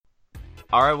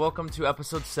All right, welcome to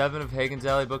episode 7 of Hagen's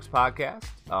Alley Books podcast.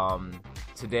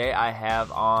 Today I have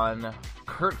on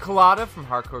Kurt Kalata from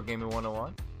Hardcore Gaming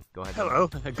 101. Go ahead. Hello.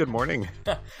 Good morning.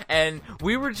 And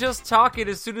we were just talking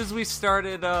as soon as we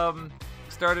started, over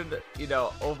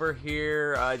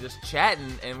here, just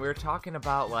chatting, and we were talking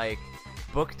about like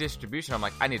book distribution. I'm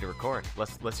like, I need to record.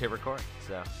 Let's hit record.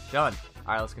 So done.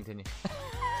 All right, let's continue.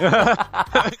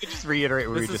 Just reiterate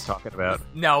what we were just talking about.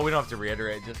 No, we don't have to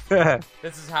reiterate. Just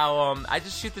this is how I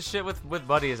just shoot the shit with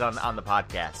buddies on the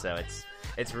podcast. So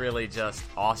it's really just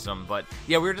awesome. But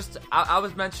yeah, we were just I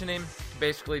was mentioning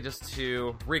basically just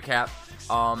to recap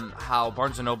how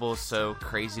Barnes & Noble is so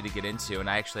crazy to get into, and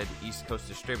I actually had the East Coast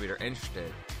distributor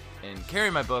interested in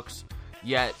carrying my books.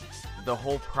 Yet the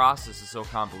whole process is so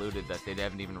convoluted that they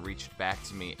haven't even reached back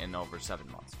to me in over 7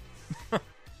 months.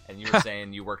 And you were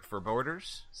saying you worked for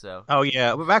Borders, so... Oh,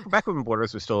 yeah. Back when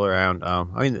Borders was still around, I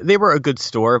mean, they were a good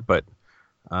store, but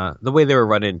the way they were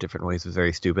run in different ways was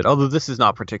very stupid. Although this is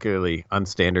not particularly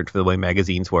unstandard for the way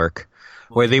magazines work,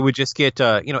 where they would just get,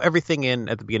 everything in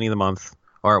at the beginning of the month,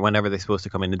 or whenever they're supposed to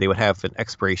come in, and they would have an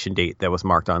expiration date that was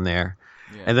marked on there.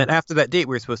 Yeah. And then after that date,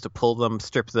 we were supposed to pull them,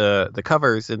 strip the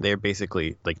covers, and they're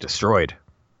basically, like, destroyed.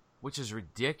 Which is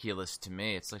ridiculous to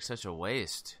me. It's, like, such a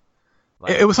waste.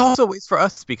 It was also a waste for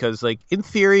us because, like, in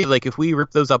theory, like, if we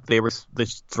ripped those up, they were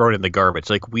just thrown in the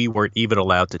garbage. Like, we weren't even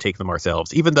allowed to take them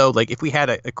ourselves, even though, like, if we had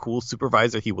a cool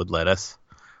supervisor, he would let us.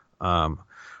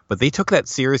 But they took that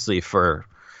seriously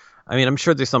I'm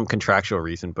sure there's some contractual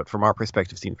reason, but from our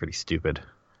perspective, it seemed pretty stupid.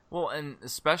 Well, and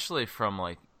especially from,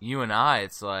 like, you and I,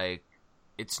 it's like,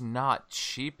 it's not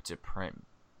cheap to print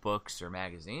books or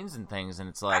magazines and things, and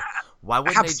it's like, why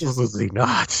wouldn't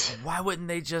Why wouldn't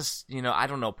they just, I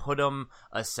don't know, put them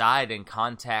aside and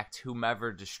contact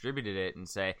whomever distributed it and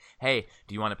say, hey,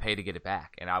 do you want to pay to get it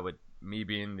back? And I would, me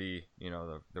being the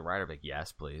writer, like,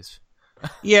 yes, please.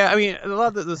 Yeah, I mean, a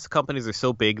lot of those companies are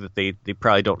so big that they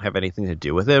probably don't have anything to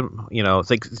do with it. It's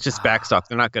like, it's just backstock.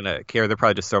 They're not going to care. They're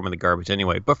probably just throw them in the garbage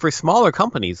anyway. But for smaller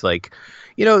companies, like,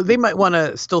 they might want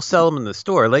to still sell them in the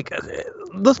store. Like,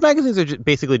 those magazines are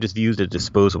basically just viewed as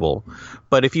disposable.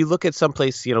 But if you look at some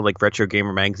place, like Retro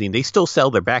Gamer Magazine, they still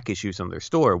sell their back issues on their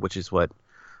store, which is what,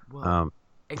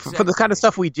 exactly. For the kind of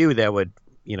stuff we do, that would,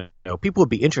 people would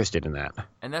be interested in that.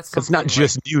 And that's it's not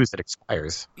just news that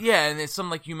expires. Yeah, and it's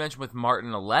something like you mentioned with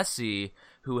Martin Alessi,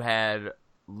 who had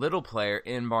Little Player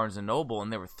in Barnes & Noble,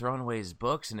 and they were throwing away his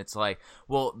books, and it's like,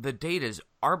 well, the date is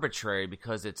arbitrary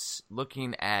because it's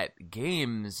looking at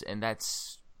games, and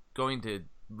that's going to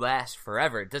last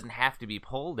forever. It doesn't have to be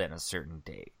pulled in a certain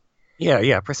date.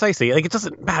 Yeah, precisely. Like, it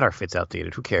doesn't matter if it's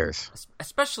outdated. Who cares?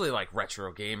 Especially, like,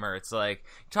 Retro Gamer. It's like,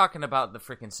 talking about the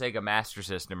freaking Sega Master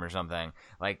System or something.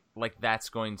 Like that's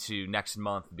going to, next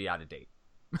month, be out of date.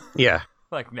 Yeah.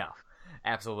 Like, no.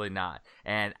 Absolutely not.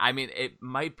 And, I mean, it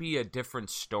might be a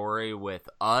different story with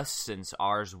us, since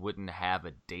ours wouldn't have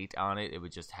a date on it. It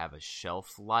would just have a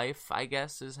shelf life, I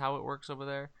guess, is how it works over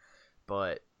there.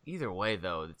 But either way,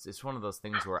 though, it's one of those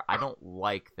things where I don't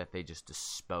like that they just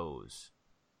dispose.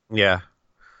 Yeah,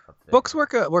 books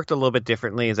worked a little bit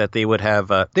differently. Is that they would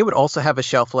also have a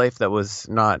shelf life that was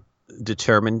not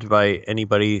determined by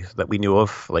anybody that we knew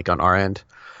of, like on our end.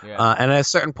 Yeah. And at a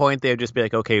certain point, they would just be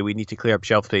like, okay, we need to clear up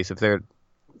shelf space. If they're,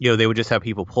 they would just have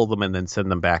people pull them and then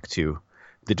send them back to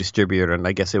the distributor, and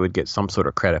I guess they would get some sort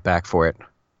of credit back for it.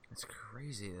 It's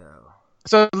crazy though.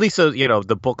 So at least,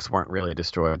 the books weren't really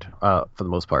destroyed for the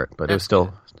most part, but it was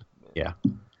still, yeah.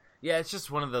 Yeah, it's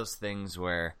just one of those things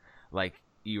where, like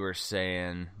you were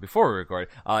saying before we recorded,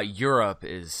 Europe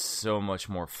is so much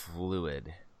more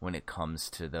fluid when it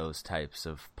comes to those types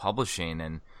of publishing,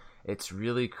 and it's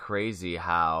really crazy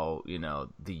how,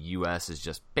 the U.S. is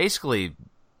just basically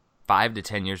 5 to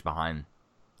 10 years behind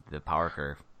the power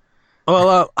curve.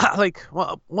 Well,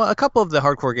 a couple of the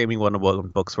Hardcore Gaming 101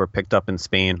 books were picked up in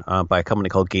Spain by a company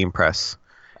called Game Press.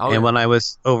 When I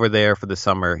was over there for the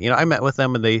summer, I met with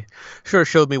them, and they sort of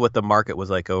showed me what the market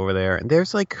was like over there. And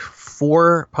there's like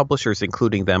 4 publishers,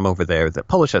 including them over there, that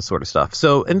publish that sort of stuff.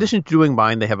 So in addition to doing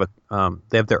mine, they have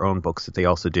their own books that they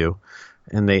also do,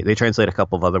 and they translate a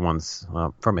couple of other ones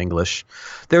from English.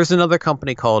 There's another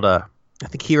company called I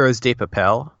think Heroes de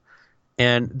Papel,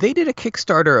 and they did a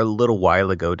Kickstarter a little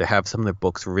while ago to have some of their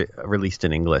books released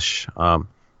in English.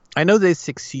 I know they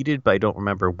succeeded, but I don't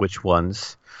remember which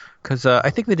ones. Because I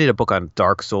think they did a book on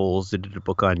Dark Souls. They did a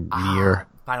book on Nier.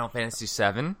 Final Fantasy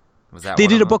VII? Was that They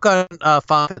did a book on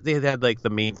they had like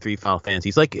the main 3 Final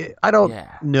Fantasies. Like, I don't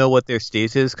know what their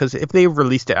stage is, because if they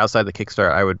released it outside the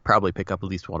Kickstarter, I would probably pick up at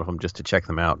least one of them just to check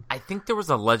them out. I think there was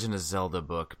a Legend of Zelda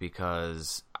book,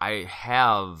 because I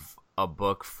have a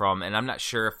book from, and I'm not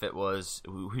sure if it was,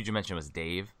 who'd you mention was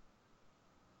Dave?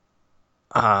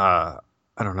 I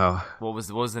don't know. What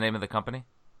was the name of the company?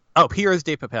 Oh, Heroes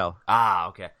Dave Papel. Ah,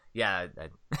 okay. Yeah,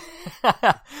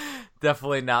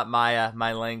 definitely not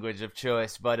my language of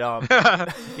choice, but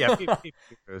yeah,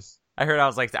 I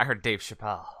heard Dave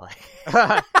Chappelle,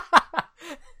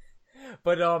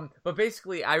 but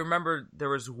basically, I remember there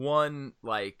was one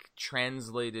like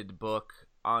translated book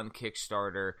on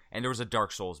Kickstarter, and there was a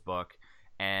Dark Souls book,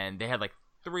 and they had like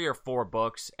 3 or 4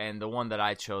 books, and the one that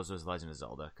I chose was Legend of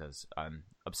Zelda because I'm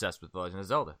obsessed with The Legend of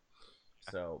Zelda.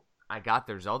 So I got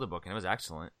their Zelda book, and it was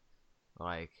excellent.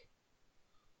 Like,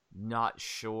 not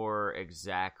sure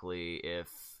exactly if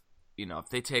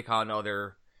they take on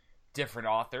other different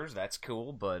authors, that's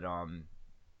cool. But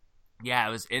yeah,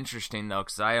 it was interesting though,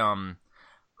 because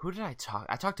who did I talk?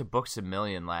 I talked to Books A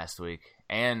Million last week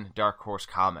and Dark Horse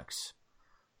Comics,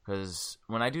 because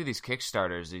when I do these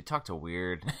Kickstarters, you talk to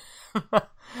weird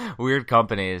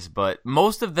companies, but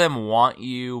most of them want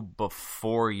you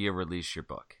before you release your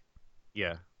book.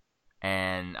 Yeah.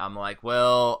 And I'm like,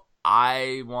 well,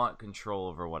 I want control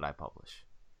over what I publish,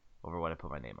 over what I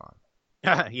put my name on.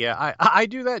 Yeah, I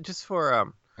do that just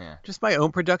for just my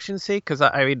own production's sake, because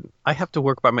I mean I have to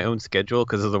work by my own schedule,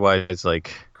 because otherwise,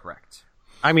 like, correct.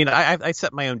 I mean I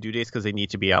set my own due dates because they need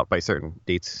to be out by certain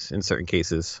dates in certain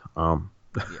cases. Yeah.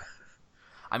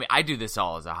 I mean, I do this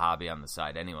all as a hobby on the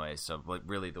side anyway, so like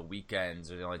really the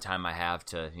weekends are the only time I have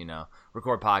to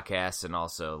record podcasts and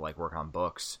also like work on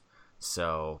books.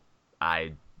 So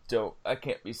I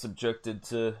can't be subjected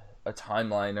to a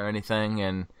timeline or anything,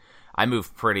 and I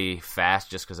move pretty fast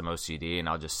just because I'm OCD, and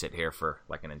I'll just sit here for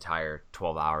like an entire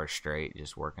 12 hours straight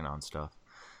just working on stuff.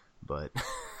 But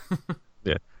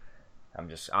yeah,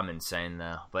 I'm insane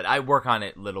though. But I work on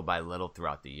it little by little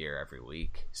throughout the year, every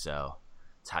week. So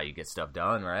it's how you get stuff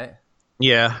done, right?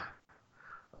 Yeah.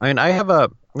 I mean, I have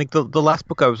the last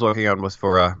book I was working on was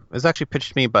it was actually pitched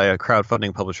to me by a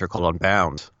crowdfunding publisher called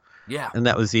Unbound. Yeah. And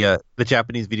that was the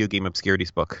Japanese video game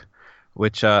obscurities book,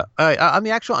 which on the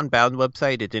actual Unbound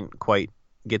website it didn't quite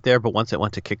get there, but once it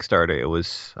went to Kickstarter, it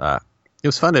was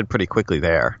funded pretty quickly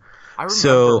there. I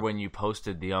remember when you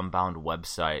posted the Unbound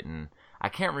website, and I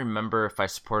can't remember if I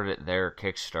supported it there or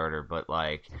Kickstarter, but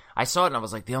like I saw it and I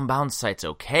was like, the Unbound site's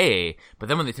okay, but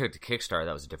then when they took it to Kickstarter,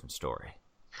 that was a different story.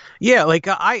 Yeah, like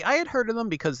I had heard of them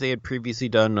because they had previously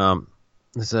done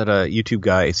is that a YouTube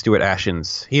guy, Stuart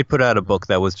Ashens? He had put out a book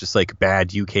that was just like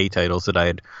bad UK titles that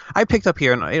I picked up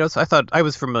here, and so I thought I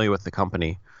was familiar with the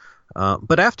company.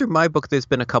 But after my book, there's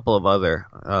been a couple of other.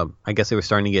 I guess they were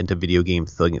starting to get into video game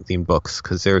themed books,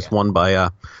 because there's one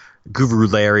by Guru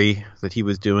Larry that he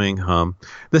was doing.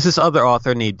 There's this other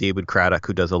author named David Craddock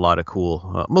who does a lot of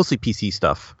cool, mostly PC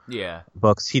stuff. Yeah.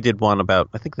 Books. He did one about,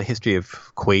 I think, the history of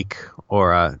Quake,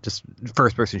 or just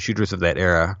first-person shooters of that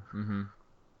era. Mm-hmm.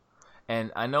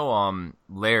 And I know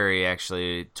Larry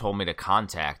actually told me to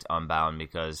contact Unbound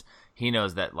because he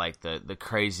knows that like the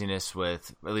craziness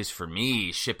with, at least for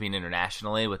me, shipping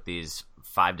internationally with these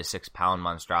 5 to 6 pound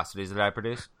monstrosities that I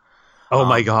produce. Oh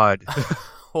my god.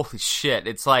 Holy shit.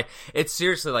 It's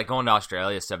seriously like going to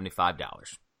Australia is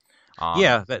 $75.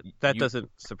 Yeah, that doesn't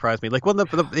surprise me. Like one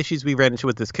of the issues we ran into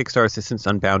with this Kickstarter, since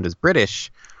Unbound is British,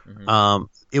 mm-hmm.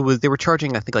 They were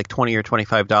charging, I think, like $20 or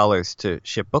 $25 to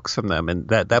ship books from them, and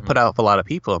that put out a lot of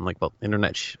people. I'm like, well,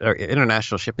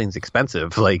 international shipping's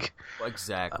expensive. Like,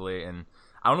 exactly. And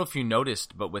I don't know if you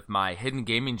noticed, but with my Hidden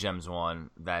Gaming Gems one,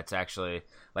 that's actually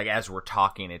like as we're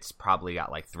talking, it's probably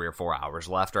got like 3 or 4 hours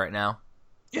left right now.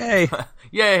 Yay!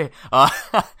 Yay!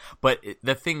 But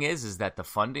the thing is that the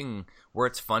funding where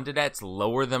it's funded at, it's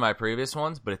lower than my previous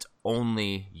ones, but it's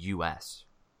only U.S.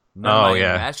 No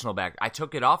international back. I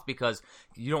took it off because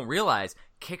you don't realize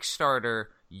Kickstarter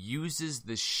uses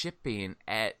the shipping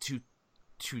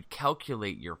to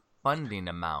calculate your funding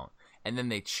amount, and then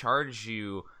they charge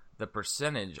you the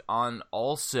percentage on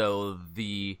also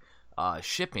the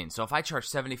shipping. So if I charge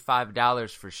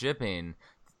 $75 for shipping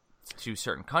to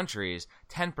certain countries,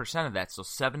 10% of that, so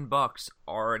 $7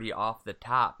 already off the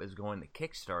top, is going to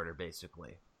Kickstarter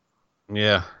basically.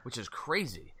 Yeah, which is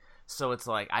crazy. So it's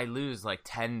like I lose like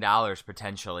 $10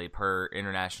 potentially per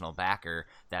international backer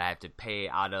that I have to pay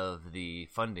out of the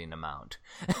funding amount.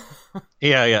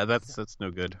 yeah, that's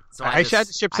no good. So I had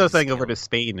to ship something over to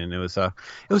Spain, and it was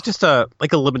just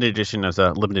like a limited edition as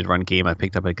a limited run game I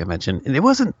picked up at a convention, and it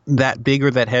wasn't that big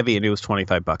or that heavy, and it was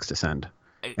 $25 to send.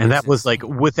 And that was like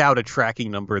without a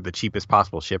tracking number, the cheapest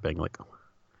possible shipping. Like,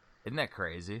 isn't that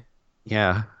crazy?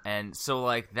 Yeah. And so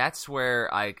like that's where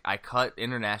I cut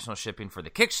international shipping for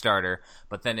the Kickstarter,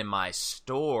 but then in my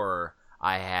store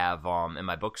I have in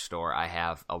my bookstore, I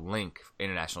have a link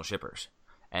international shippers.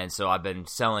 And so I've been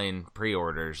selling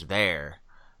pre-orders there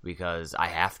because I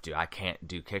have to. I can't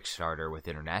do Kickstarter with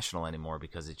international anymore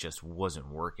because it just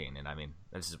wasn't working. And I mean,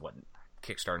 this is what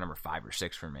Kickstarter number 5 or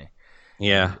 6 for me.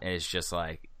 Yeah. And it's just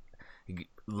like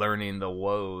learning the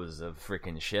woes of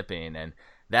freaking shipping. And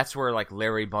that's where like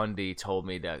Larry Bundy told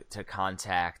me to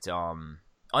contact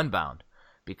Unbound,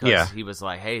 because he was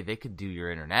like, hey, they could do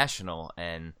your international.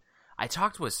 And I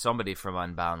talked with somebody from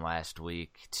Unbound last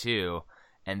week too,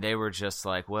 and they were just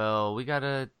like, well,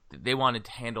 they wanted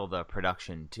to handle the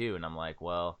production too. And I'm like,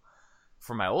 well,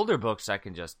 for my older books, I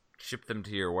can just ship them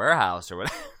to your warehouse or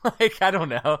whatever. Like, I don't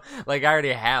know. Like, I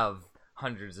already have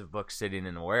hundreds of books sitting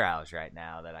in the warehouse right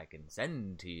now that I can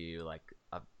send to you, like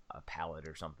a pallet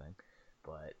or something.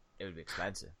 But it would be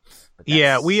expensive. But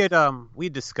yeah, we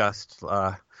discussed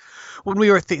when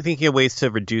we were thinking of ways to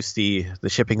reduce the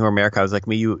shipping to America. I was like,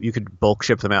 you could bulk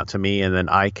ship them out to me, and then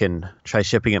I can try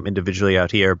shipping them individually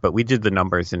out here. But we did the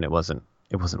numbers, and it wasn't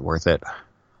worth it.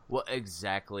 Well,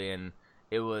 exactly, and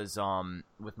it was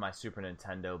with my Super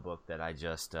Nintendo book that I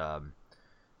just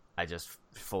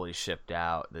fully shipped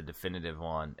out, the definitive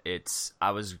one.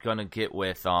 I was gonna get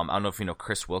with I don't know if you know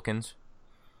Chris Wilkins.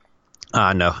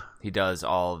 No. He does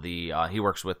all the he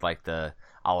works with like the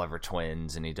Oliver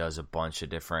Twins, and he does a bunch of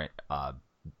different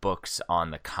books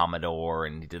on the Commodore,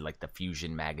 and he did like the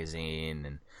Fusion magazine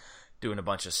and doing a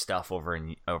bunch of stuff over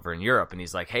in Europe. And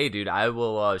he's like, hey dude, I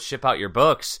will ship out your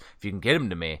books if you can get them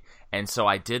to me. And so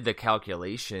I did the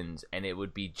calculations, and it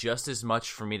would be just as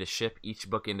much for me to ship each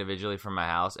book individually from my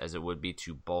house as it would be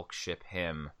to bulk ship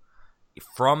him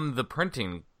from the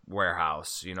printing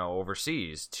warehouse,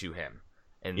 overseas to him.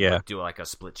 And like, do like a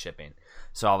split shipping.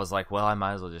 So I was like, well, I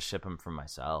might as well just ship them from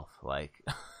myself. Like,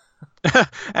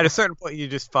 at a certain point, you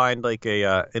just find like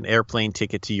an airplane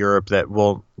ticket to Europe that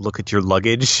will look at your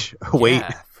luggage weight,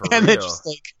 and then just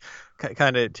like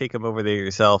kind of take them over there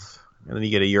yourself, and then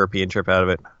you get a European trip out of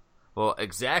it. Well,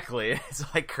 exactly. It's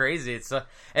like crazy.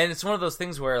 And it's one of those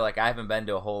things where like I haven't been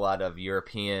to a whole lot of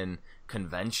European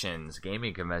conventions,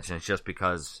 gaming conventions, just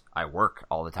because I work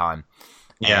all the time.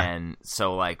 Yeah. And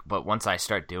so like, but once I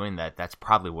start doing that, that's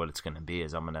probably what it's going to be,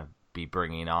 is I'm going to be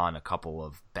bringing on a couple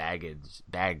of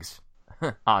bags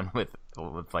on with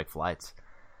like flights.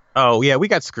 Oh yeah, we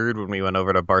got screwed when we went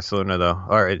over to Barcelona though,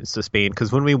 or to Spain,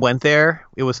 because when we went there,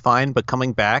 it was fine, but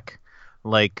coming back,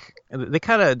 like they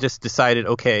kind of just decided,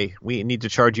 okay, we need to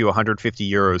charge you 150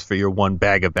 euros for your one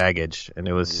bag of baggage, and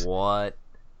it was what?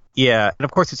 Yeah, and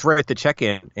of course it's right at the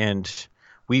check-in, and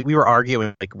we were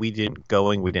arguing like we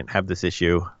didn't have this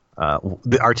issue.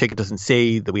 Our ticket doesn't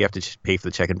say that we have to pay for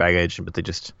the check-in baggage, but they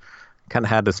just kind of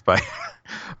had us by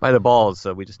the balls,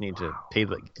 so we just need to pay,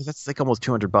 because that's like almost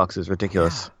 $200. It's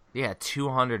ridiculous. Yeah,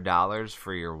 $200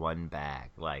 for your one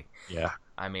bag. Like, yeah.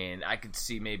 I mean, I could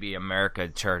see maybe America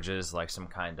charges like some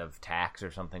kind of tax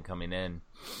or something coming in.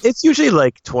 It's usually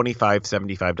like $25,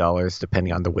 $75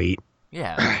 depending on the weight.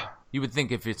 Yeah, you would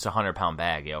think if it's a 100-pound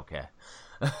bag, yeah, okay.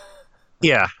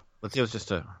 Yeah, but it was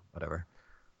just whatever.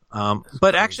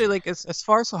 But actually, like as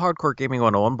far as the Hardcore Gaming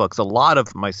 101 books, a lot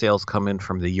of my sales come in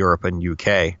from the Europe and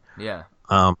UK. Yeah.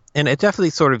 And it definitely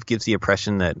sort of gives the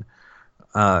impression that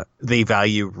they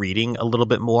value reading a little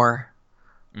bit more.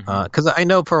 Because I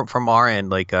know from our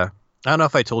end, like I don't know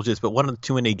if I told you this, but one of the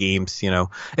 2NA games,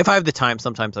 if I have the time,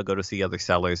 sometimes I'll go to see other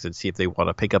sellers and see if they want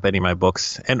to pick up any of my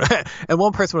books. And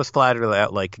one person was flattered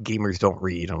out like, gamers don't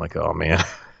read. I'm like, oh man,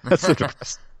 that's so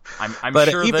depressing. I'm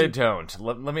sure they don't.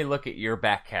 Let me look at your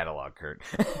back catalog, Kurt.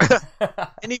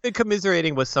 And even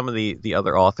commiserating with some of the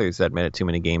other authors that made it too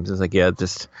many games is like, yeah,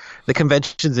 just the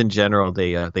conventions in general,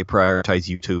 they prioritize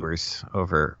YouTubers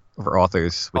over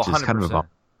authors, which is kind of a bummer.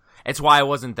 It's why I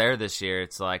wasn't there this year.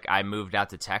 It's like I moved out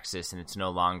to Texas, and it's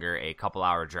no longer a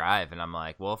couple-hour drive. And I'm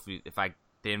like, well, if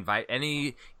they invite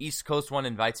any East Coast one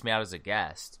invites me out as a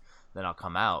guest, then I'll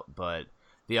come out. But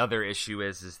the other issue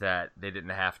is that they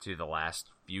didn't have to the last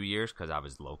few years because I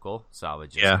was local, so I would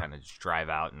just kind of drive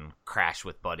out and crash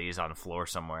with buddies on the floor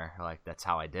somewhere. Like, that's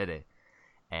how I did it.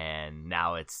 And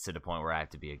now it's to the point where I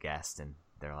have to be a guest, and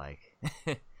they're like,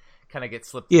 kind of get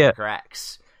slipped through the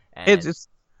cracks. And,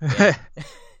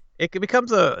 it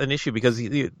becomes an issue because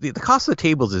the cost of the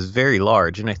tables is very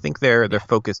large, and I think they're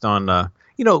focused on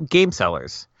game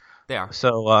sellers. They are.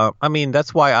 So I mean,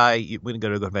 that's why when I go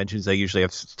to conventions, I usually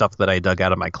have stuff that I dug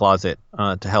out of my closet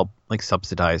to help like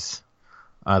subsidize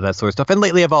that sort of stuff. And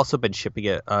lately, I've also been shipping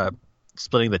it,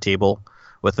 splitting the table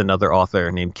with another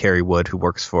author named Carrie Wood, who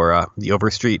works for the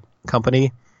Overstreet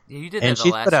company. Yeah, you did that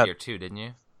last year too, didn't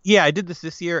you? Yeah, I did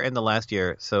this year and the last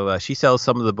year. So she sells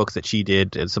some of the books that she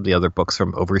did and some of the other books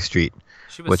from Overstreet.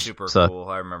 She was super cool.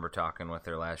 I remember talking with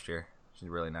her last year. She's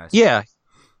really nice. Yeah.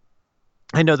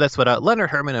 I know that's what Leonard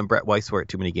Herman and Brett Weiss were at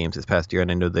Too Many Games this past year, and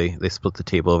I know they split the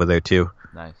table over there too.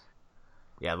 Nice.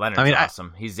 Yeah, Leonard's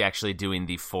awesome. He's actually doing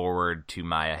the forward to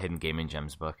my Hidden Gaming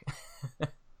Gems book.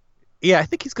 Yeah, I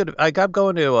think he's good. I'm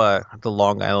going to the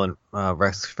Long Island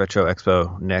Retro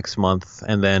Expo next month,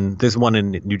 and then there's one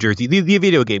in New Jersey, the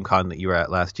video game con that you were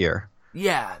at last year.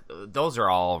 Yeah, those are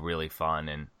all really fun,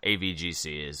 and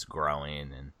AVGC is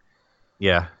growing. And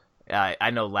yeah, I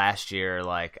know last year,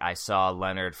 like I saw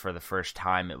Leonard for the first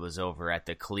time. It was over at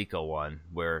the Coleco one,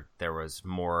 where there was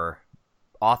more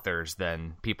authors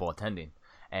than people attending,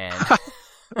 and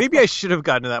maybe I should have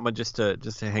gotten to that one just to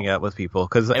hang out with people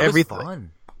because everything. Was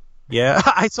fun. Yeah,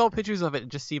 I saw pictures of it. It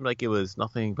just seemed like it was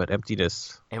nothing but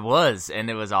emptiness. It was, and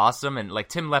it was awesome. And like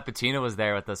Tim Lepatina was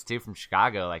there with us too from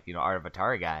Chicago, like Art of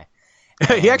Atari guy.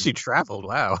 He actually traveled.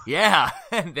 Wow. Yeah,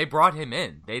 and they brought him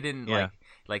in. They didn't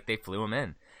like they flew him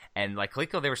in, and like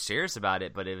Coleco, they were serious about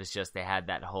it, but it was just they had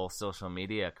that whole social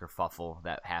media kerfuffle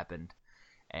that happened,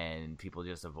 and people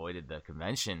just avoided the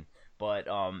convention. But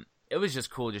it was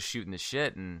just cool, just shooting the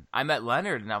shit. And I met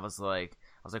Leonard, and I was like,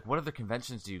 what other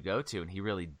conventions do you go to? And he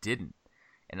really didn't.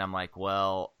 And I'm like,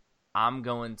 well, I'm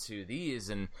going to these.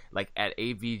 And like at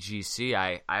AVGC,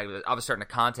 I was starting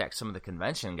to contact some of the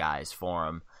convention guys for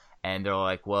him. And they're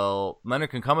like, well, Leonard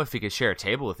can come if he could share a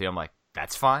table with you. I'm like,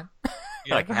 that's fine.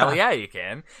 Yeah. Like, hell yeah, you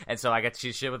can. And so I got to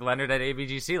shoot shit with Leonard at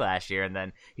AVGC last year. And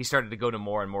then he started to go to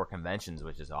more and more conventions,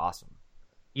 which is awesome.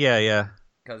 Yeah, yeah.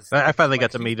 Because I finally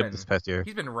got to meet him this past year.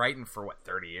 He's been writing for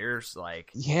 30 years.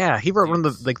 Like, yeah, he wrote one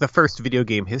of the first video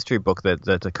game history book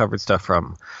that covered stuff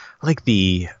from like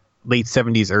the late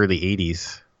 70s, early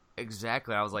 80s.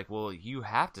 Exactly. I was like, well, you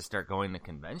have to start going to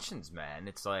conventions, man.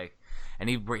 It's like, and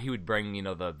he would bring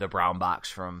the brown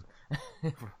box from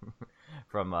the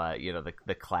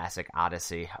classic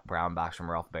Odyssey brown box from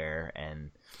Ralph Baer,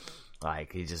 and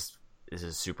like he just is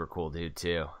a super cool dude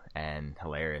too, and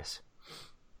hilarious.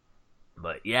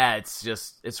 But yeah,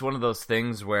 it's one of those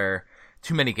things where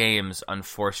Too Many Games,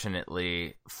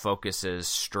 unfortunately, focuses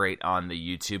straight on the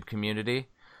YouTube community,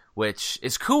 which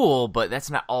is cool, but that's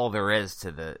not all there is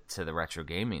to the retro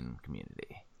gaming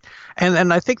community.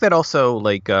 And I think that also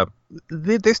like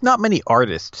there's not many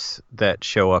artists that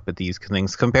show up at these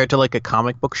things compared to like a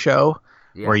comic book show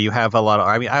where you have a lot of.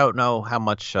 I mean, I don't know how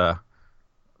much.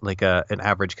 Like an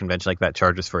average convention like that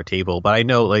charges for a table, but I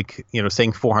know like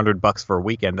saying $400 for a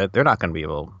weekend that they're not going to be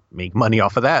able to make money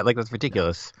off of that. Like that's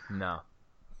ridiculous. No.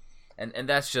 And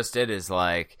that's just it. Is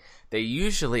like they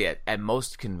usually at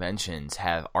most conventions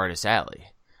have Artist Alley.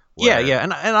 Yeah,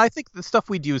 and I think the stuff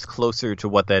we do is closer to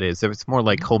what that is. It's more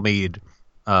like homemade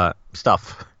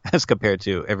stuff as compared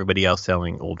to everybody else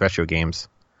selling old retro games.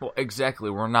 Well,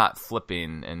 exactly. We're not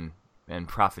flipping and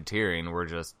profiteering. We're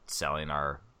just selling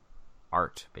our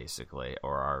art basically,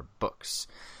 or our books.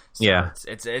 So yeah,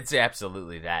 it's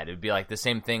absolutely that. It'd be like the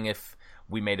same thing if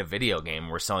we made a video game.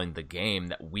 We're selling the game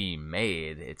that we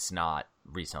made. It's not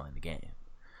reselling the game.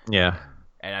 Yeah.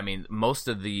 And I mean, most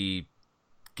of the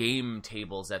game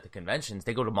tables at the conventions,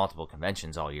 they go to multiple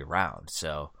conventions all year round,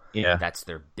 so yeah, that's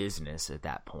their business at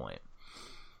that point.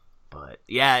 But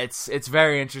yeah, it's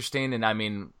very interesting. And I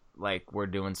mean, like, we're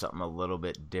doing something a little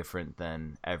bit different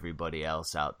than everybody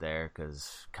else out there,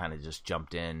 because kind of just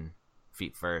jumped in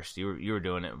feet first. You were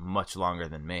doing it much longer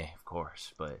than me, of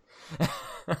course, but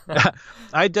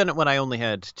I'd done it when I only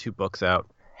had 2 books out.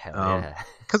 Hell yeah.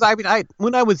 Because I mean,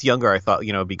 when I was younger, I thought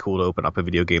it'd be cool to open up a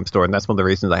video game store, and that's one of the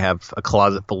reasons I have a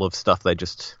closet full of stuff that I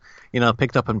just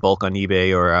picked up in bulk on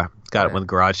eBay or got it with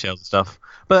garage sales and stuff.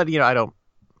 But I don't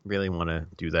really want to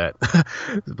do that.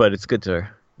 But it's good to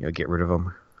get rid of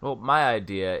them. Well, my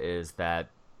idea is that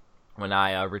when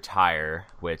I retire,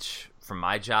 which from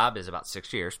my job is about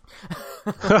 6 years,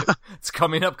 it's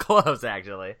coming up close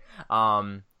actually.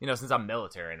 Since I'm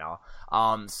military now.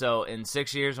 So in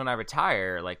 6 years when I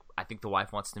retire, like I think the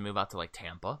wife wants to move out to like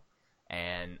Tampa,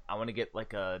 and I want to get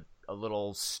like a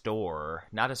little store,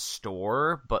 not a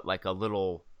store, but like a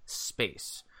little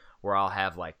space where I'll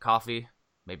have like coffee,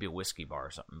 maybe a whiskey bar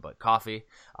or something, but coffee,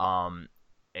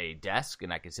 a desk,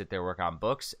 and I can sit there, work on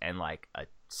books, and like a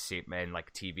seat and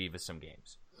like TV with some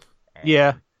games.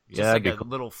 And just like a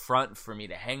little front for me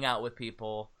to hang out with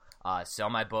people, sell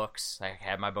my books. I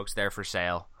have my books there for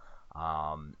sale,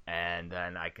 and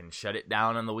then I can shut it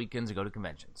down on the weekends and go to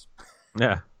conventions.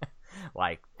 Yeah.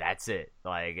 Like that's it.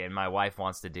 Like, and my wife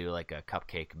wants to do like a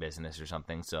cupcake business or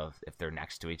something, so if they're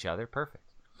next to each other, perfect.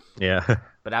 Yeah.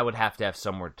 But I would have to have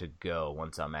somewhere to go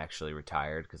once I'm actually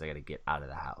retired, because I got to get out of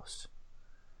the house.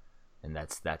 And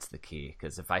that's the key,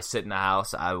 because if I sit in the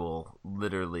house, I will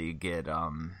literally get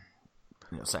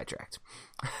sidetracked.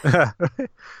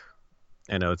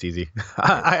 I know it's easy.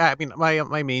 I mean,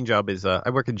 my main job is I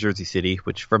work in Jersey City,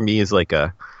 which for me is like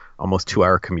a almost 2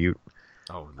 hour commute.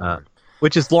 Oh, Lord.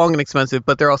 Which is long and expensive,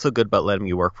 but they're also good about letting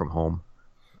me work from home,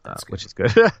 which is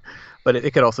good. But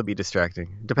it could also be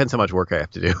distracting. Depends how much work I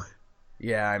have to do.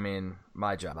 Yeah, I mean,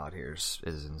 my job out here is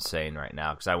insane right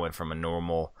now, because I went from a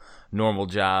normal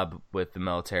job with the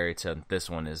military to this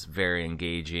one is very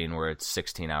engaging, where it's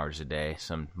 16 hours a day,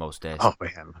 most days. Oh,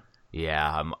 man.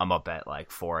 Yeah, I'm up at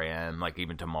like 4 a.m., like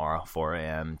even tomorrow, 4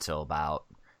 a.m. till about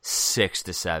 6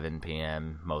 to 7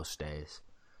 p.m. most days.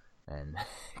 And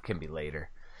it can be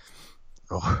later.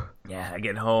 Oh. Yeah, I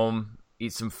get home,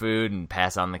 eat some food, and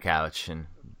pass on the couch, and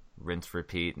rinse,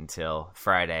 repeat until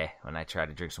Friday, when I try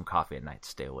to drink some coffee at night to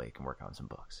stay awake and work on some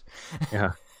books.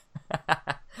 Yeah.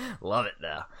 Love it,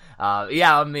 though.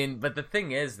 Yeah, I mean, but the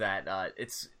thing is that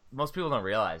most people don't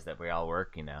realize that we all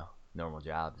work, normal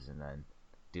jobs, and then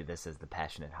do this as the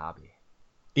passionate hobby.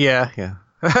 Yeah.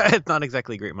 It's not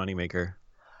exactly a great moneymaker.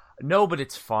 No, but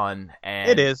it's fun. And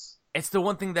it is. It's the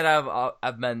one thing that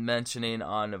I've been mentioning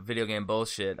on Video Game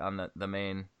Bullshit on the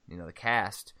main, the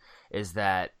cast, is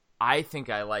that I think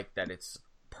I like that it's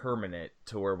permanent,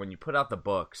 to where when you put out the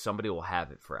book, somebody will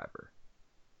have it forever.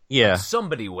 Yeah. Like,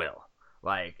 somebody will.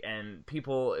 And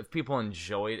if people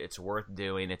enjoy it, it's worth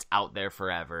doing. It's out there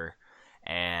forever,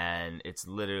 and it's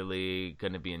literally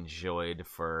going to be enjoyed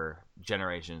for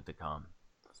generations to come.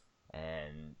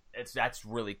 And that's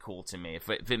really cool to me. If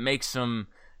it makes some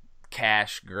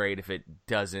cash, great. If it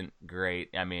doesn't, great.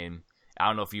 I mean, I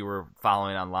don't know if you were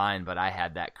following online, but I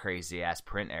had that crazy ass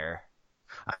print error.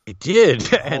 I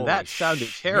did, and that sounded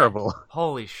terrible.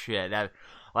 Holy shit! I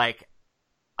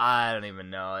don't even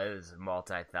know. It was a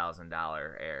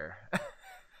multi-$1,000 error.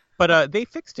 But they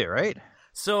fixed it, right?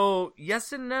 So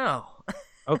yes and no.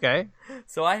 Okay.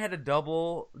 So I had a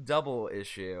double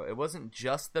issue. It wasn't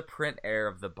just the print error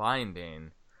of the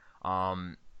binding,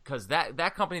 because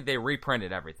that company, they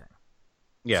reprinted everything.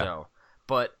 Yeah. So,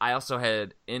 but I also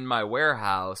had in my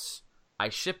warehouse, I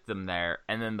shipped them there,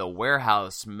 and then the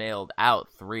warehouse mailed out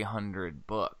 300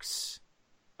 books.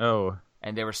 Oh.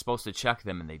 And they were supposed to check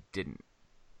them, and they didn't.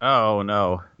 Oh,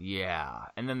 no. Yeah.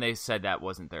 And then they said that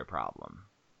wasn't their problem.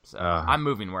 So I'm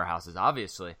moving warehouses,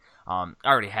 obviously. I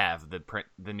already have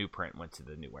the new print went to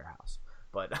the new warehouse.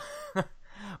 But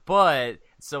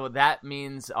so that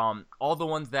means all the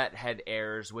ones that had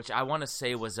errors, which I want to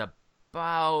say was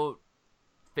about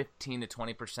 15 to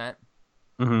 20%,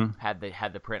 had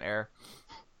the print error.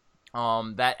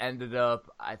 That ended up,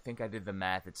 I think I did the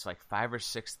math, it's like $5,000 or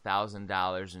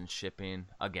 $6,000 in shipping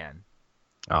again.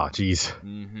 Oh, geez.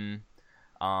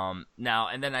 Now,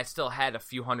 and then I still had a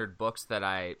few hundred books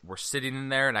that were sitting in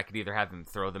there, and I could either have them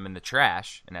throw them in the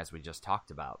trash, and as we just talked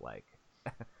about,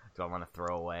 do I want to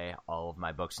throw away all of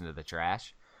my books into the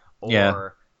trash,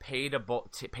 or pay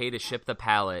to ship the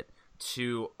pallet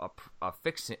to a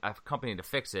company to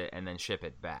fix it and then ship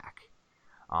it back?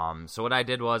 So what I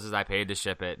did was I paid to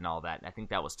ship it and all that, and I think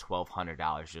that was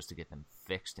 $1,200 just to get them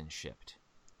fixed and shipped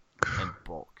in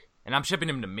bulk, and I'm shipping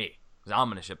them to me. Because I'm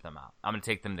going to ship them out. I'm going to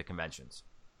take them to conventions.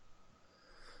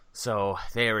 So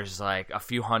there's like a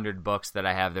few hundred books that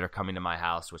I have that are coming to my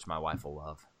house, which my wife will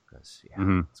love. Because, it's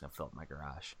going to fill up my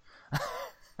garage.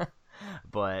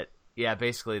 But, yeah,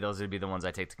 basically those would be the ones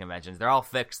I take to conventions. They're all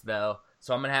fixed, though.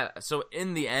 So so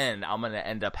in the end, I'm going to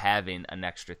end up having an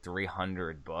extra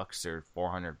 300 books or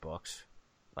 400 books,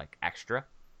 like extra.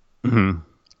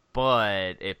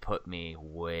 But it put me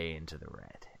way into the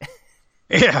red.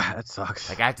 Yeah, that sucks.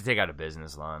 I have to take out a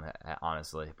business loan,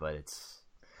 honestly, but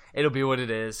it'll be what it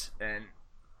is. And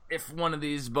if one of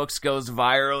these books goes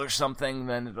viral or something,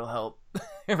 then it'll help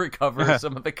recover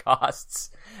some of the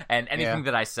costs. And anything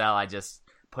that I sell, I just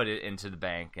put it into the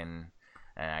bank, and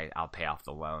I'll pay off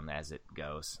the loan as it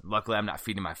goes. Luckily, I'm not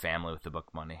feeding my family with the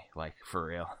book money, for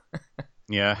real.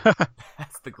 Yeah.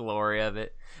 That's the glory of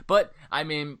it. But, I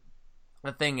mean,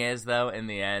 the thing is, though, in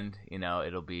the end,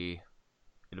 it'll be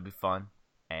fun.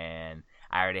 And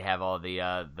I already have all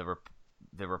the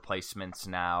replacements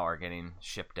now are getting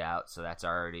shipped out, so that's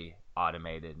already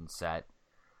automated and set.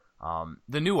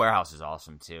 The new warehouse is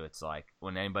awesome too. It's like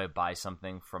when anybody buys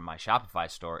something from my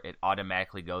Shopify store, it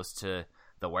automatically goes to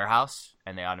the warehouse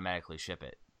and they automatically ship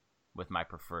it with my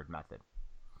preferred method.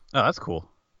 Oh, that's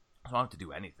cool. I don't have to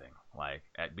do anything.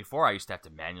 Before, I used to have to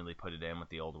manually put it in with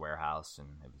the old warehouse, and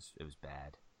it was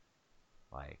bad.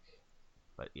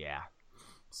 But yeah,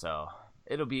 so.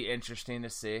 It'll be interesting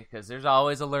to see, because there's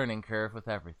always a learning curve with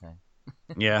everything.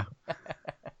 Yeah.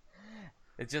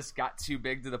 It just got too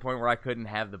big to the point where I couldn't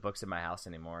have the books in my house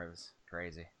anymore. It was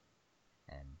crazy.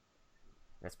 And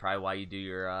that's probably why you do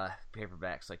your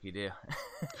paperbacks like you do.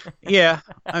 Yeah,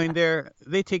 I mean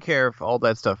they take care of all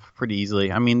that stuff pretty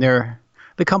easily. I mean the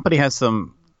company has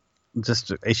some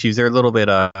just issues. They're a little bit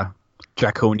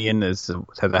draconian as to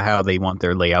how they want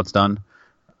their layouts done.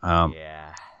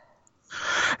 Yeah.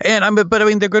 But I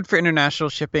mean they're good for international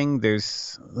shipping.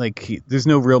 There's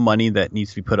no real money that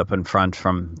needs to be put up in front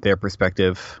from their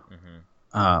perspective.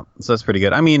 So that's pretty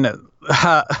good. I mean,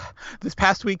 this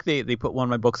past week they put one of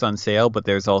my books on sale, but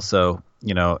there's also,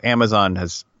 Amazon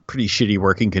has pretty shitty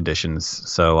working conditions.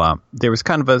 So there was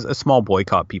kind of a small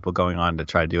boycott people going on to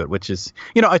try to do it, which is,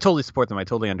 I totally support them. I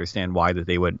totally understand why that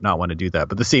they would not want to do that.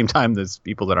 But at the same time, there's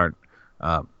people that aren't,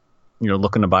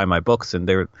 looking to buy my books, and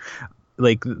they're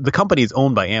like, the company is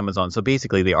owned by Amazon. So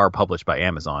basically they are published by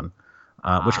Amazon.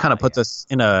 Which kind of puts us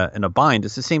in a bind.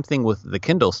 It's the same thing with the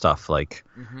Kindle stuff. Like,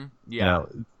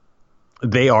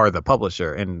 they are the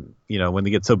publisher, and when they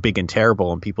get so big and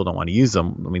terrible and people don't want to use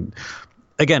them, I mean,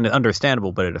 again,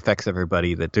 understandable, but it affects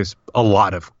everybody. That there's a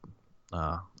lot of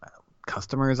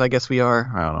customers. I guess we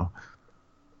are. I don't know.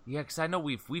 Yeah, because I know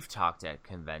we've talked at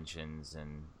conventions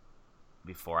and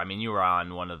before. I mean, you were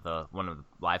on one of the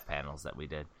live panels that we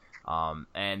did,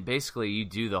 and basically you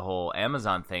do the whole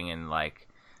Amazon thing, and like,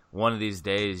 one of these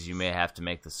days you may have to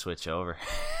make the switch over.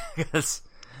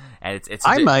 And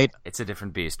it's a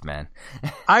different beast, man.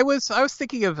 I was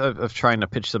thinking of trying to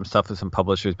pitch some stuff to some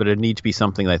publishers, but it'd need to be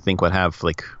something that I think would have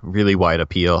like really wide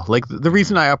appeal. Like the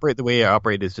reason I operate the way I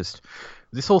operate is just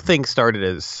this whole thing started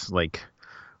as like,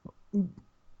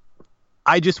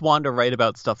 I just wanted to write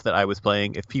about stuff that I was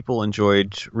playing. If people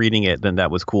enjoyed reading it, then that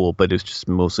was cool, but it's just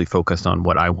mostly focused on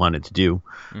what I wanted to do.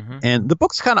 And the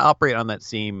books kind of operate on that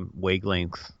same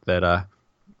wavelength that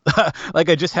like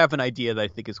I just have an idea that I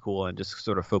think is cool and just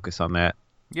sort of focus on that.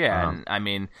 Yeah, and I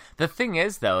mean, the thing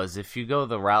is, though, is if you go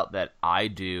the route that I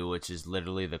do, which is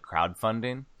literally the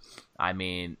crowdfunding, I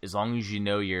mean, as long as you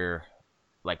know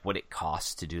like what it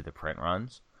costs to do the print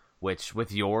runs, which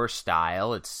with your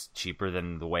style, it's cheaper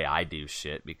than the way I do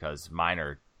shit because mine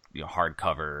are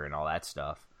hardcover and all that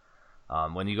stuff.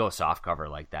 When you go softcover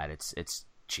like that, it's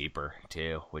cheaper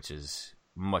too, which is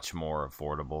much more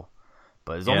affordable.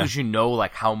 But as long as you know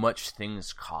like how much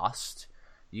things cost,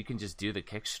 you can just do the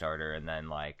Kickstarter, and then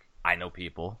like I know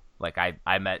people. Like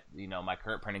I met my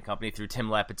current printing company through Tim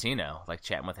Lapatino, like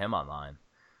chatting with him online.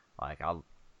 Like I'll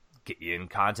get you in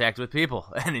contact with people,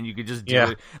 and then you could just do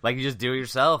it, like you just do it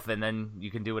yourself, and then you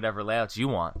can do whatever layouts you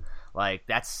want. Like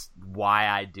that's why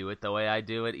I do it the way I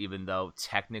do it, even though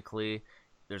technically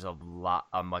there's a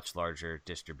much larger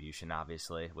distribution,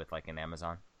 obviously, with like an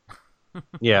Amazon.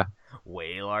 Yeah,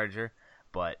 way larger.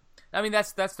 But I mean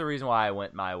that's the reason why I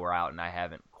went my route, and I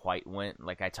haven't quite went.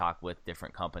 Like I talk with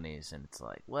different companies, and it's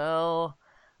like, well,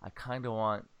 I kind of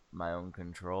want my own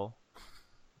control.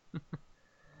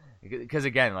 Because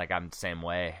again, like I'm the same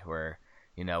way where,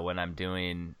 when I'm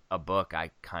doing a book, I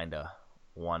kind of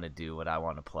want to do what I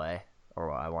want to play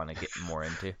or what I want to get more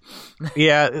into.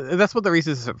 Yeah, that's what the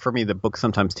reasons for me the book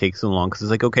sometimes takes so long, because it's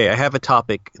like, okay, I have a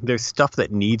topic. There's stuff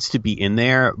that needs to be in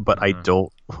there, but I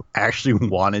don't actually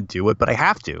want to do it, but I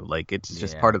have to. Like, it's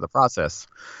just part of the process.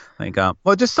 Like,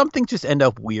 just something just end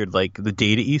up weird, like the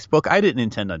Data East book. I didn't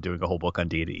intend on doing a whole book on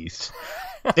Data East.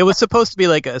 It was supposed to be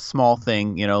like a small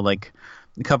thing, like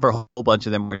cover a whole bunch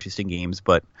of them interesting games,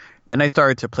 and I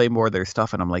started to play more of their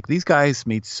stuff, and I'm like, these guys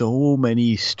made so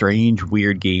many strange,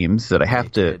 weird games that I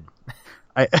have to.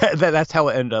 That's how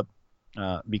it ended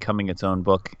up becoming its own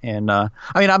book, and I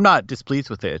mean, I'm not displeased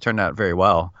with it. It turned out very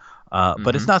well,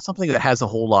 but it's not something that has a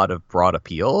whole lot of broad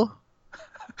appeal.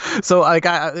 So, like,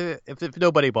 if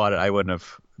nobody bought it, I wouldn't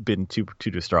have been too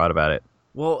distraught about it.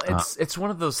 Well, it's one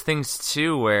of those things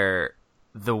too where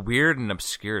the weird and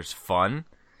obscure is fun.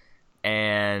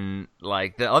 And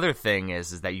like the other thing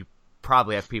is that you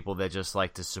probably have people that just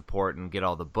like to support and get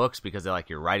all the books because they like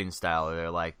your writing style, or they're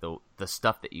like the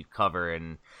stuff that you cover,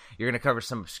 and you're gonna cover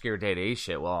some obscure Data East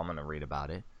shit. Well, I'm gonna read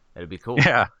about it. It'd be cool.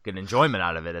 Yeah, get enjoyment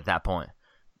out of it at that point.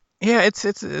 Yeah, it's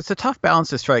a tough balance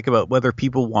to strike about whether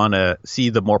people want to see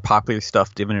the more popular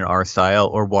stuff given in our style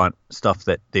or want stuff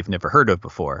that they've never heard of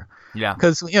before. Yeah.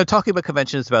 Because, talking about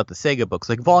conventions about the Sega books,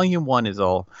 like Volume 1 is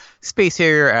all Space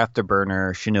Harrier,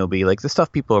 Afterburner, Shinobi, like the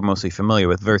stuff people are mostly familiar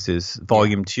with, versus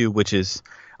Volume 2, which is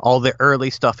all the early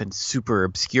stuff and super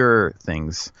obscure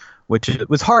things, which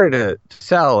was harder to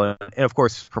sell. And of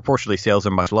course, proportionally, sales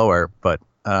are much lower. But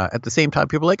at the same time,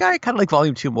 people are like, I kind of like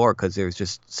Volume 2 more because there's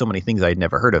just so many things I'd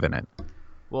never heard of in it.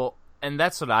 Well, and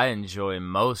that's what I enjoy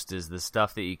most is the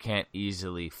stuff that you can't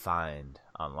easily find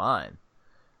online.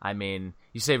 I mean,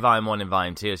 you say Volume 1 and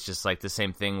Volume 2, it's just like the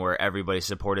same thing where everybody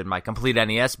supported my complete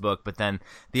NES book, but then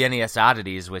the NES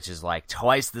Oddities, which is like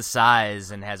twice the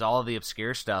size and has all the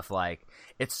obscure stuff, like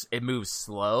it moves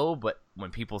slow, but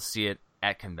when people see it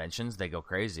at conventions, they go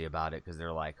crazy about it because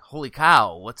they're like, holy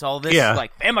cow, what's all this? Yeah.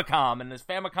 Like Famicom and this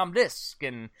Famicom disc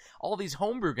and all these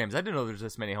homebrew games. I didn't know there's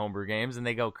this many homebrew games, and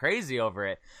they go crazy over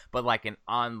it. But like an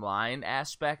online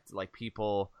aspect, like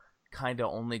people kind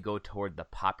of only go toward the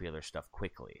popular stuff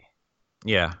quickly.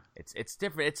 Yeah. It's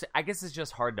different. I guess it's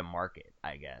just hard to market,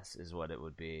 I guess, is what it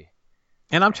would be.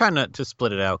 And I'm trying to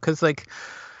split it out because, like,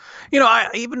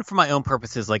 even for my own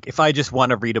purposes, like if I just want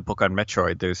to read a book on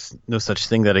Metroid, there's no such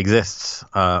thing that exists.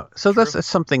 So that's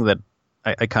something that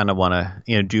I kind of want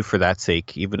to do for that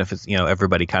sake, even if it's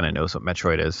everybody kind of knows what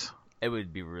Metroid is. It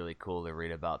would be really cool to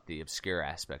read about the obscure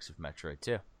aspects of Metroid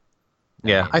too.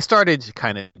 I started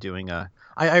kind of doing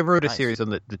I wrote a series on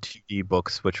the 2D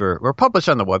books, which were published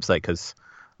on the website because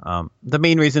the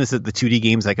main reason is that the 2D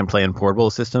games I can play in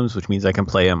portable systems, which means I can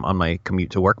play them on my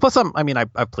commute to work. Plus,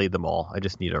 I've played them all. I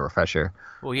just need a refresher.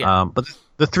 Well, yeah. But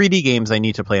the 3D games I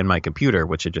need to play on my computer,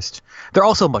 which they're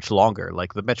also much longer.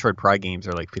 Like the Metroid Prime games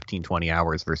are like 15, 20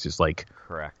 hours versus like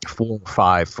correct 4 or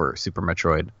 5 for Super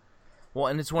Metroid. Well,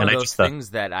 and it's one of those things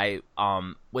that I,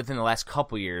 within the last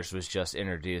couple years, was just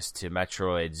introduced to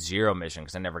Metroid Zero Mission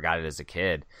because I never got it as a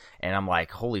kid. And I'm like,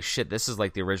 holy shit, this is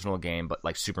like the original game, but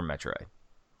like Super Metroid.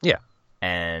 Yeah.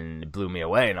 And it blew me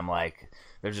away. And I'm like,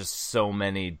 there's just so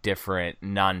many different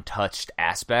non-touched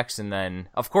aspects. And then,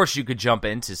 of course, you could jump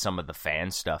into some of the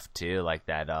fan stuff, too. Like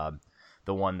that,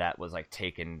 the one that was like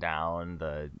taken down,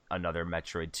 another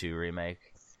Metroid 2 remake.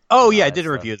 Oh, yeah, I did a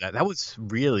review of that. That was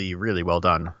really, really well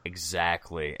done.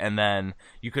 Exactly. And then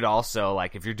you could also,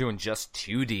 like, if you're doing just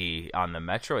 2D on the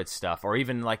Metroid stuff, or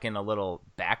even, like, in a little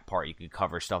back part, you could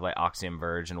cover stuff like Axiom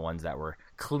Verge and ones that were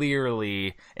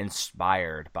clearly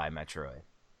inspired by Metroid.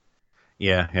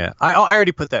 Yeah. I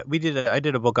already put that. I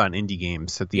did a book on indie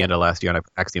games at the end of last year on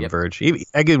Axiom Verge.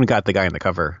 I even got the guy in the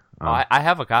cover. I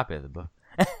have a copy of the book.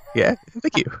 Yeah,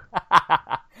 thank you.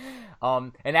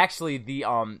 And actually,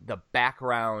 the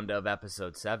background of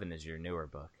episode 7 is your newer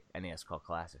book, NES Cult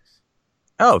Classics.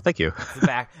 Oh, thank you.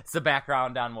 It's the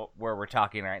background on where we're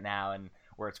talking right now and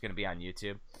where it's going to be on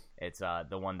YouTube. It's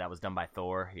the one that was done by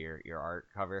Thor, your art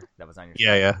cover that was on your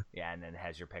yeah, and then it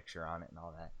has your picture on it and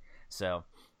all that. So,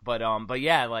 but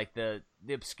yeah, like the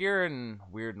obscure and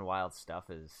weird and wild stuff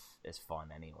is fun,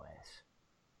 anyways.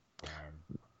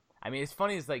 And I mean, it's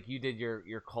funny. It's like you did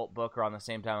your cult book around the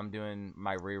same time I'm doing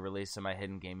my re-release of my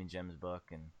Hidden Gaming Gems book,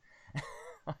 and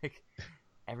like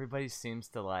everybody seems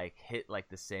to like hit like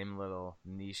the same little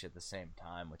niche at the same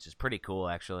time, which is pretty cool,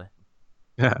 actually.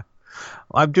 Yeah,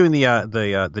 well, I'm doing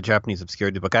the Japanese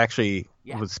obscurity book. I actually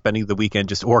was spending the weekend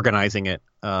just organizing it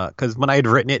because when I had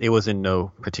written it, it was in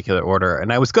no particular order,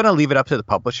 and I was going to leave it up to the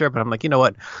publisher, but I'm like, you know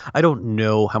what? I don't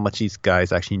know how much these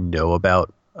guys actually know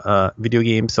about video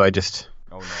games, so I just.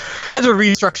 Oh, no. I had to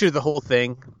restructure the whole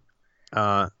thing.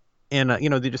 And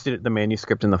they just did the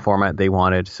manuscript in the format they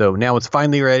wanted. So now it's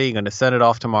finally ready. I'm going to send it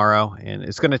off tomorrow. And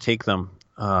it's going to take them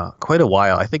quite a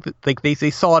while. I think that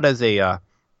they saw it as a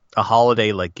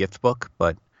holiday like gift book,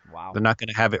 but they're not going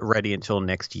to have it ready until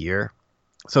next year.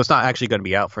 So it's not actually going to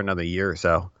be out for another year or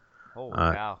so. Oh,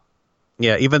 wow.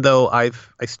 Yeah, even though I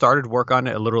started work on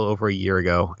it a little over a year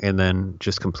ago and then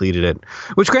just completed it.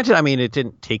 Which, granted, I mean, it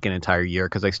didn't take an entire year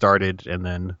because I started and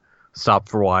then stopped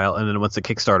for a while. And then once the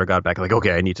Kickstarter got back, like,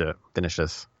 okay, I need to finish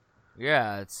this.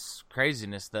 Yeah, it's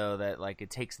craziness, though, that like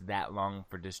it takes that long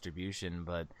for distribution.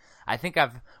 But I think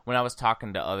when I was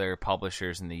talking to other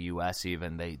publishers in the U.S.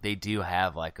 even, they do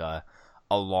have like a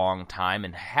long time.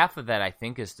 And half of that, I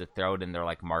think, is to throw it in their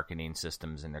like marketing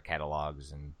systems and their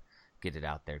catalogs and get it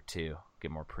out there too, get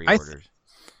more pre-orders.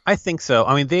 I think so.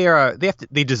 I mean,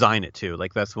 they design it too.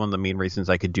 Like that's one of the main reasons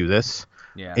I could do this.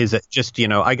 Yeah. Is that just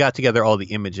I got together all the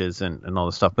images and all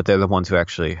the stuff, but they're the ones who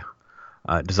actually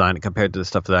design it compared to the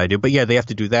stuff that I do. But yeah, they have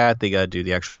to do that. They got to do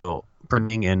the actual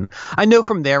printing, and I know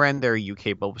from their end they're a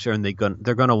UK publisher, and they're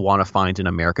going to want to find an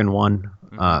American one.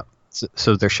 Mm-hmm.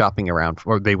 So they're shopping around,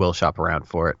 or they will shop around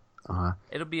for it.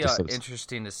 It'll be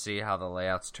interesting to see how the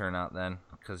layouts turn out then,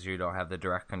 because you don't have the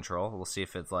direct control. We'll see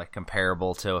if it's like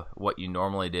comparable to what you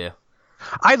normally do.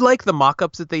 I like the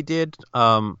mock-ups that they did,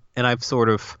 and I've sort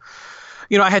of,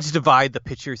 I had to divide the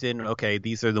pictures in. Okay,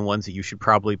 these are the ones that you should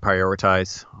probably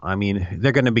prioritize. I mean,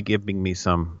 they're going to be giving me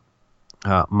some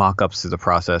mock-ups of the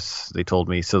process, they told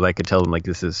me, so that I could tell them, like,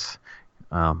 this is...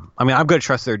 I mean, I'm going to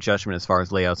trust their judgment as far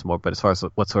as layouts more, but as far as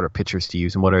what sort of pictures to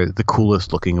use and what are the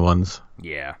coolest looking ones.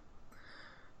 Yeah.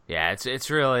 Yeah, it's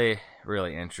really,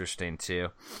 really interesting, too.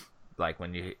 like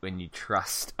when you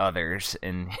trust others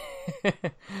and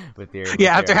with your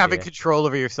after having idea. control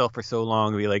over yourself for so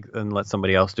long, be like and let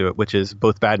somebody else do it, which is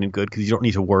both bad and good because you don't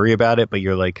need to worry about it, but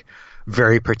you're like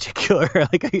very particular.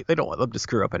 Like I don't want them to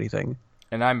screw up anything.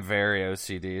 And I'm very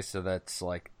OCD, so that's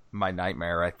like my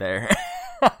nightmare right there.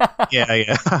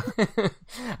 Yeah.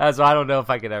 So I don't know if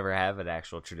I could ever have an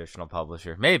actual traditional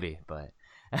publisher. Maybe, but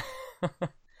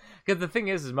because the thing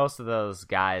is most of those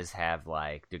guys have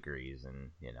like degrees and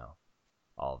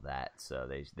all of that, so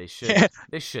they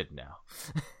should know.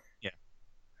 Yeah.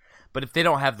 But if they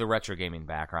don't have the retro gaming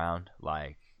background,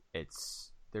 like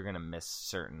they're gonna miss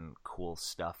certain cool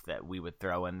stuff that we would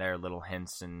throw in there, little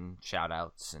hints and shout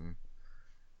outs and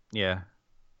yeah.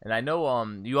 And I know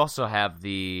you also have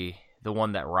the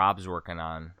one that Rob's working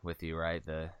on with you, right?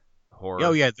 The horror.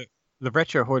 Oh yeah, the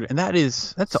retro horror, and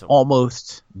that's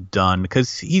almost done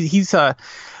because he's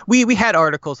we had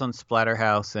articles on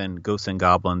Splatterhouse and Ghosts and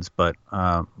Goblins, but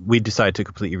we decided to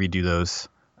completely redo those.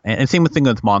 And same thing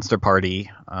with Monster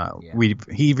Party.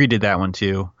 He redid that one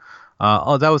too.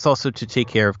 That was also to take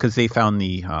care of because they found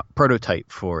the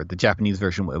prototype for the Japanese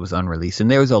version. It was unreleased,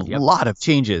 and there was a lot of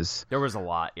changes. There was a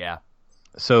lot, yeah.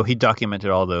 So he documented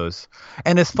all those.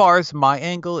 And as far as my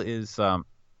angle is, I'm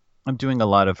doing a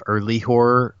lot of early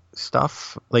horror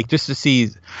stuff, like just to see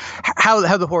how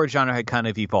the horror genre had kind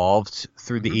of evolved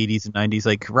through the 80s and 90s.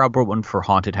 Like Rob wrote one for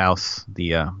Haunted House, the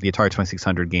Atari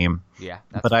 2600 game. Yeah.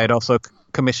 But I had also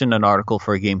commissioned an article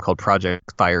for a game called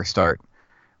Project Firestart,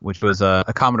 which was a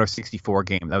Commodore 64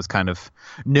 game that was kind of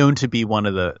known to be one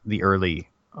of the early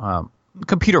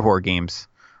computer horror games.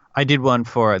 I did one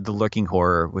for The Lurking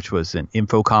Horror, which was an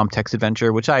Infocom text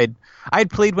adventure, which I had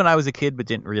played when I was a kid, but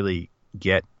didn't really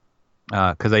get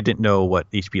because I didn't know what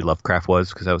H.P. Lovecraft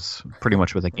was because I was pretty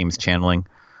much what that game's channeling.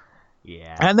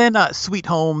 Yeah. And then Sweet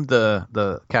Home, the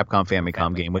Capcom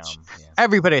Famicom game, which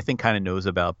everybody I think kind of knows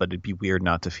about, but it'd be weird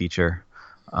not to feature.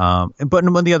 But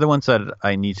one of the other ones that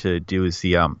I need to do is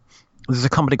there's a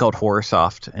company called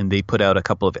Horrorsoft, and they put out a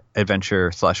couple of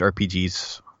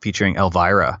adventure/RPGs featuring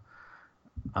Elvira.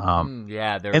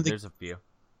 There's a few.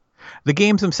 The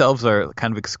games themselves are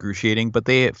kind of excruciating, but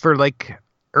for like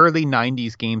early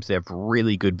 90s games, they have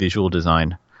really good visual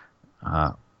design.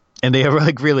 And they have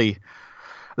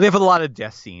they have a lot of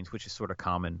death scenes, which is sort of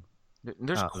common.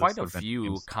 There's quite a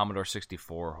few Commodore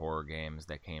 64 horror games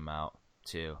that came out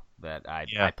too that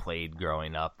I played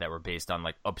growing up that were based on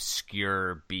like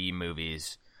obscure B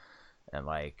movies.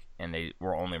 And they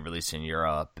were only released in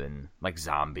Europe, and like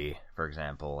Zombie, for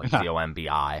example, like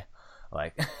ZOMBI,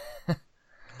 like.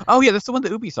 Oh yeah, that's the one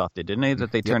that Ubisoft did, didn't they?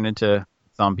 That they turned into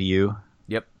Zombie U.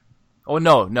 Yep. Oh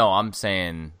no, I'm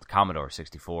saying Commodore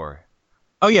 64.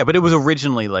 Oh yeah, but it was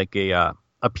originally like a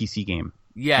PC game.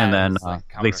 Yeah, and then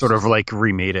they sort of like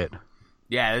remade it.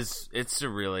 Yeah, it's a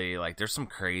really like there's some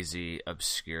crazy,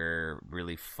 obscure,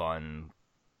 really fun,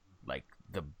 like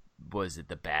the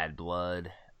Bad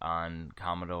Blood on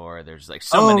Commodore. There's like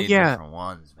so many different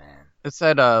ones, man. It's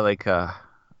that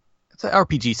it's an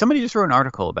RPG. Somebody just wrote an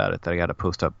article about it that I got to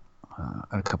post up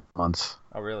in a couple months.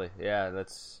 Oh really? Yeah,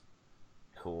 that's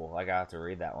cool. I got to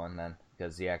read that one then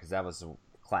because that was the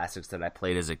classics that I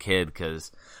played as a kid.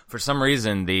 Because for some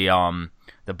reason the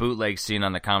bootleg scene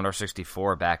on the Commodore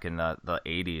 64 back in the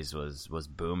 80s was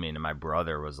booming, and my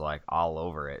brother was like all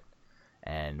over it,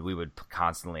 and we would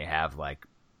constantly have like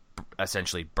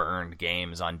essentially burned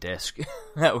games on disc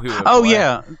that we would play.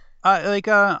 Yeah,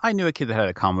 I knew a kid that had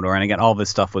a Commodore, and again all this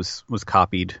stuff was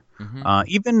copied.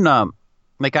 Even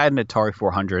like I had an Atari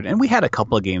 400, and we had a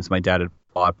couple of games my dad had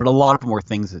bought, but a lot of them were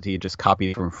things that he had just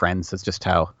copied from friends. That's just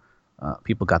how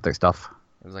people got their stuff.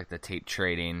 It was like the tape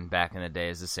trading back in the day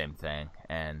is the same thing,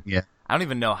 and yeah. I don't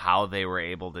even know how they were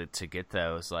able to get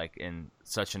those like in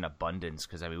such an abundance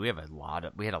because I mean we had a lot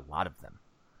of them,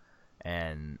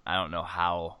 and I don't know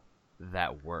how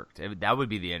that worked. That would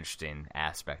be the interesting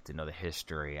aspect to know the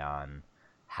history on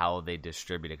how they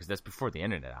distributed because that's before the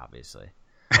internet, obviously.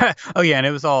 Oh yeah, and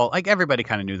it was all like everybody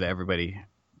kind of knew that everybody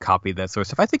copied that sort of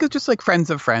stuff. I think it's just like friends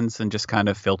of friends and just kind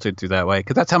of filtered through that way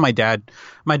because that's how my dad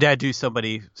knew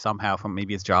somebody somehow from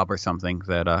maybe his job or something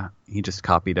that he just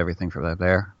copied everything from that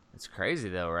there. It's crazy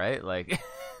though, right? Like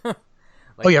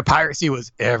oh yeah, piracy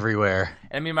was everywhere.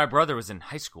 I mean, my brother was in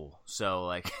high school, so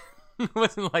like it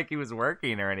wasn't like he was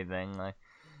working or anything. Like,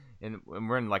 and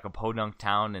we're in like a podunk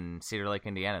town in Cedar Lake,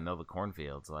 Indiana, in the middle of the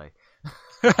cornfields. Like,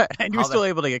 and you were still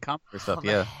able to get Commodore stuff.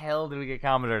 How the hell did we get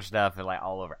Commodore stuff and like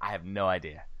all over? I have no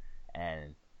idea.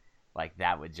 And like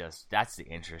that's the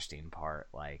interesting part.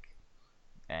 Like,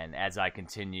 and as I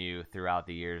continue throughout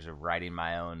the years of writing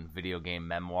my own video game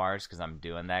memoirs, because I'm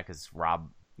doing that, because Rob,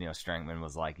 Strangman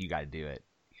was like, "You got to do it.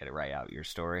 You got to write out your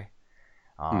story."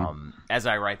 As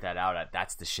I write that out,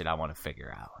 that's the shit I want to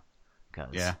figure out.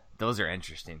 Because those are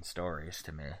interesting stories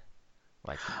to me.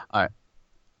 Like, all right.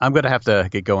 I'm going to have to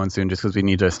get going soon just because we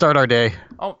need to start our day.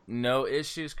 Oh, no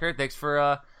issues, Kurt. Thanks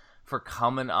for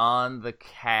coming on the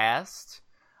cast.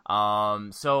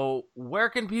 So where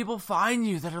can people find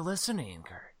you that are listening,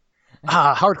 Kurt?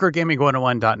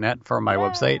 HardcoreGaming101.net for my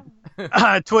website.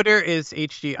 Twitter is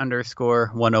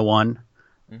HG_101.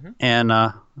 And,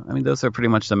 those are pretty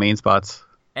much the main spots.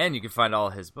 And you can find all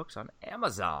his books on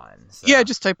Amazon. So. Yeah,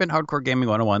 just type in Hardcore Gaming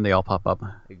 101. They all pop up.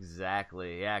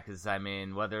 Exactly. Yeah, because,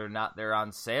 whether or not they're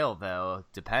on sale, though,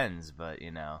 depends. But,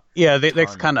 Yeah, they're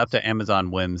kind of up to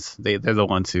Amazon whims. They're the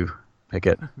ones who pick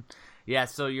it. Yeah,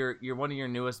 so your one of your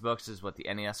newest books is what,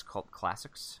 the NES Cult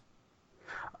Classics?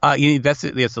 That's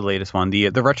the latest one. The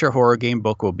retro horror game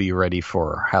book will be ready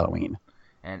for Halloween.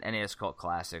 And NES Cult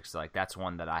Classics, that's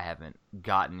one that I haven't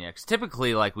gotten yet. 'Cause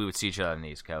typically, we would see each other on the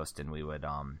East Coast, and we would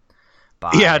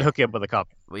buy. Yeah, I'd hook you up with a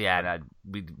copy. Well, yeah, and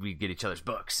we'd get each other's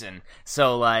books, and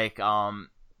so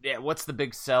what's the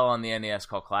big sell on the NES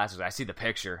Cult Classics? I see the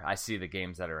picture, I see the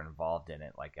games that are involved in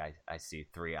it. I see the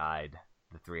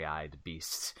three-eyed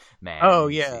beast man. Oh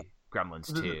yeah,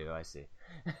 Gremlins 2. I see.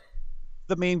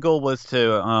 The main goal was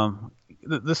to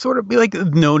the sort of be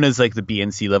known as the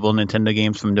BNC level Nintendo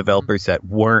games from developers that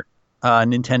weren't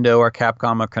Nintendo or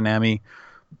Capcom or Konami,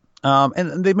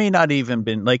 and they may not even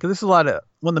been there's a lot of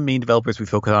one of the main developers we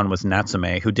focused on was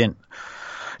Natsume, who didn't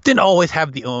always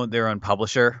have their own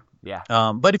publisher. Yeah.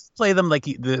 But if you play them,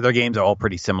 their games are all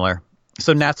pretty similar.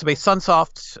 So Natsume,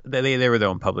 Sunsoft, they were their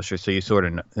own publisher, so you sort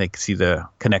of see the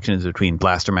connections between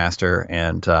Blaster Master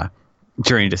and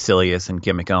Journey to Silius and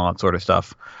Gimmick and all that sort of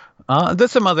stuff.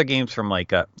 There's some other games from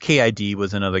KID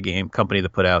was another game company that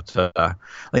put out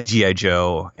G.I.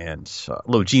 Joe and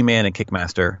Low G-Man and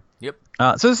Kickmaster. Yep.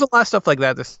 So there's a lot of stuff like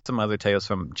that. There's some other titles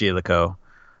from Jalico,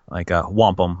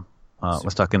 Wampum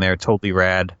was stuck in there. Totally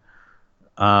rad.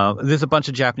 There's a bunch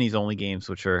of Japanese only games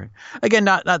which are again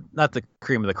not the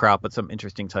cream of the crop, but some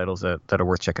interesting titles that are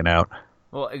worth checking out.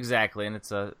 Well, exactly, and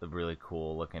it's a really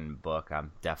cool looking book.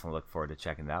 I'm definitely looking forward to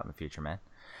checking it out in the future, man.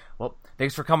 Well,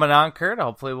 thanks for coming on, Kurt.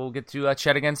 Hopefully we'll get to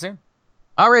chat again soon.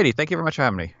 Alrighty, thank you very much for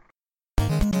having me.